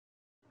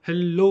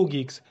Hello,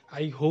 geeks.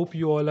 I hope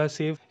you all are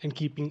safe and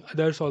keeping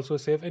others also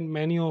safe. And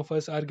many of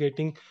us are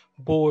getting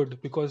bored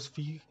because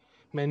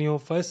many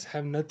of us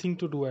have nothing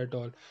to do at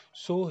all.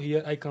 So,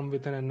 here I come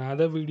with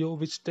another video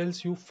which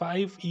tells you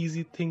 5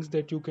 easy things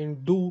that you can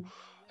do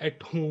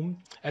at home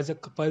as a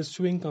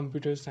pursuing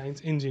computer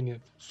science engineer.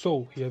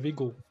 So, here we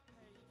go.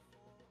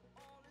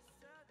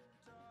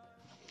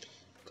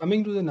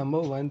 Coming to the number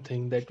one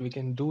thing that we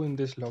can do in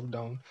this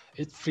lockdown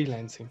is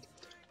freelancing.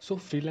 So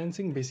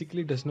freelancing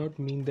basically does not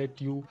mean that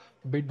you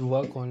bid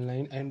work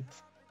online and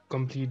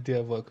complete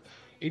their work.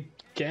 It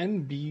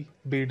can be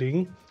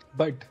bidding,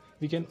 but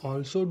we can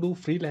also do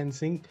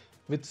freelancing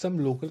with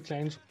some local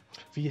clients.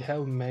 We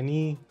have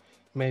many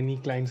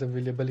clients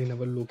available in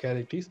our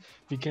localities.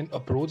 We can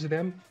approach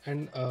them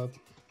and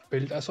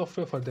build a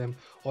software for them,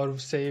 or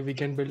say we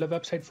can build a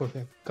website for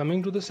them.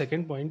 Coming to the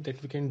second point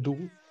that we can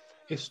do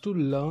is to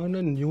learn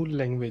a new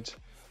language.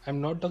 I'm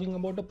not talking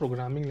about a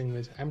programming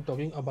language, I'm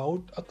talking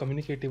about a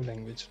communicative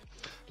language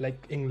like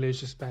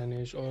English,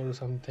 Spanish, or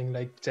something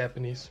like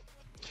Japanese.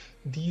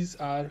 These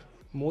are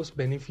most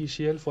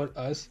beneficial for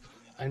us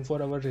and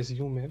for our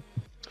resume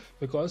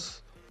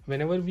because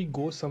whenever we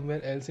go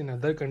somewhere else in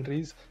other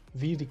countries,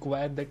 we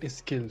require that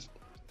skills.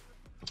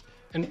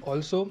 And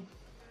also,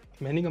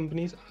 many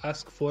companies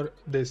ask for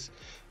this.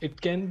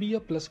 It can be a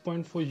plus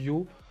point for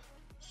you.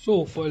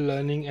 So, for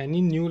learning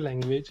any new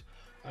language,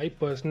 I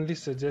personally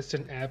suggest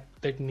an app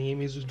that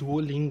name is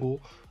Duolingo.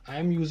 I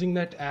am using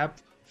that app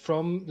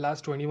from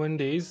last 21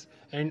 days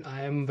and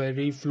I am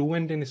very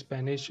fluent in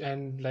Spanish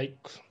and like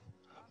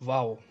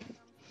wow.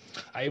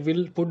 I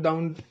will put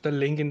down the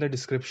link in the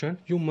description.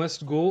 You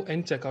must go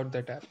and check out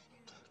that app.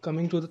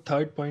 Coming to the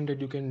third point that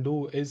you can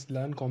do is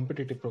learn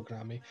competitive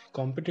programming.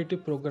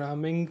 Competitive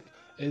programming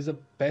is the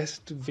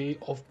best way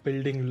of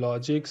building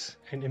logics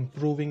and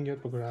improving your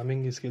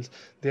programming skills.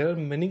 There are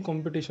many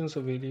competitions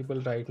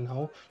available right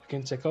now. You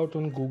can check out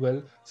on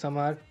Google. Some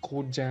are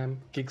Code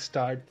Jam,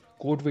 Kickstart,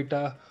 Code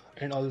Vita,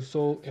 and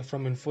also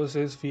from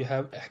Infosys we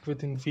have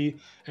Equithinfy,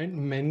 and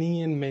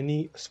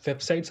many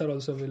websites are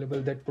also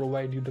available that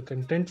provide you the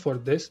content for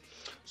this.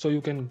 So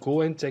you can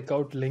go and check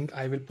out link.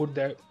 I will put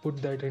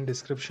that in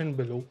description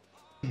below.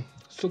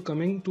 So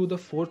coming to the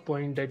fourth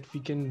point that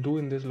we can do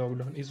in this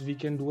lockdown is we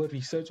can do a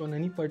research on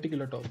any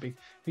particular topic.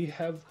 We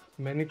have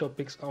many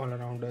topics all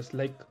around us,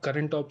 like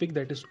current topic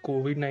that is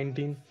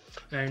COVID-19,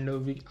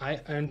 and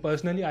and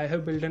personally I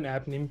have built an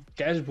app named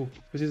Cashbook,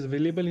 which is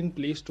available in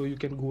Play Store. You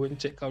can go and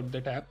check out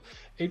that app.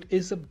 It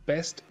is the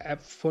best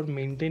app for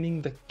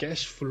maintaining the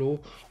cash flow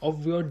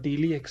of your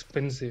daily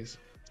expenses.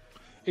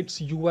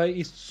 Its UI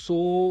is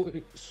so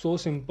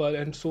simple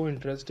and so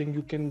interesting.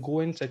 You can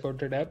go and check out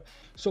that app.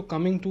 So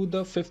coming to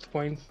the fifth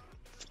point,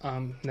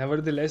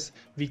 nevertheless,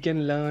 we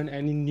can learn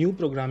any new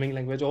programming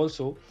language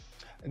also.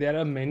 There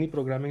are many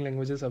programming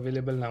languages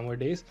available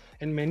nowadays,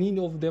 and many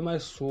of them are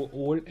so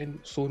old and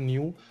so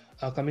new.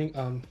 Coming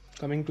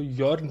to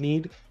your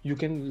need, you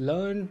can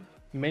learn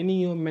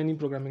many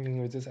programming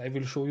languages. I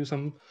will show you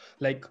some,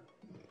 like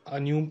a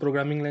new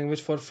programming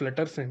language for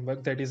Flutter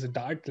framework, that is a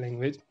Dart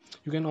language.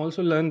 You can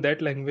also learn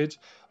that language,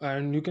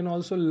 and you can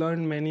also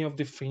learn many of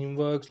the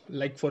frameworks.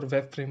 Like for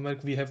web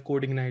framework, we have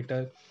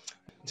CodeIgniter,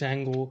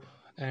 Django,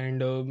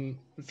 and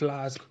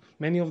Flask.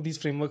 Many of these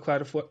frameworks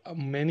are for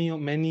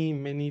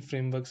many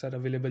frameworks are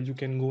available. You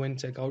can go and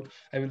check out.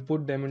 I will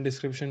put them in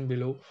description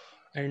below.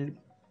 And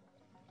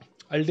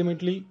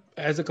ultimately,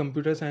 as a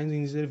computer science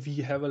engineer, we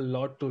have a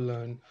lot to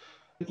learn.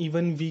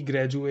 Even we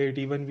graduate,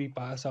 even we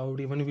pass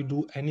out, even we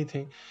do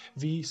anything,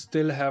 we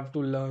still have to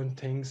learn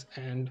things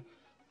and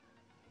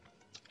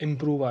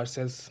improve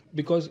ourselves,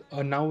 because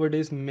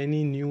nowadays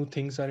many new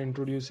things are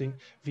introducing.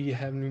 We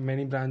have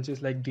many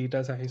branches like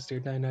data science,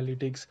 data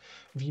analytics.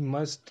 We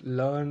must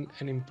learn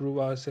and improve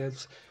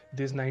ourselves.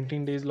 This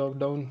 19 days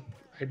lockdown,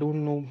 I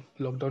don't know,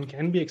 lockdown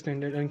can be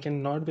extended and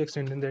cannot be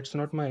extended, that's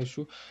not my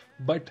issue,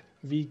 but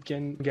we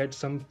can get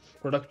some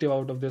productive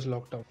out of this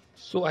lockdown.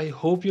 So I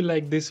hope you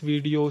like this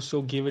video,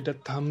 so give it a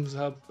thumbs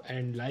up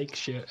and like,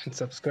 share and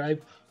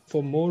subscribe.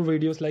 For more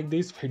videos like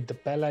this, hit the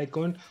bell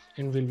icon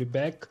and we'll be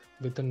back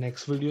with the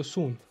next video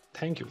soon.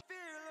 Thank you.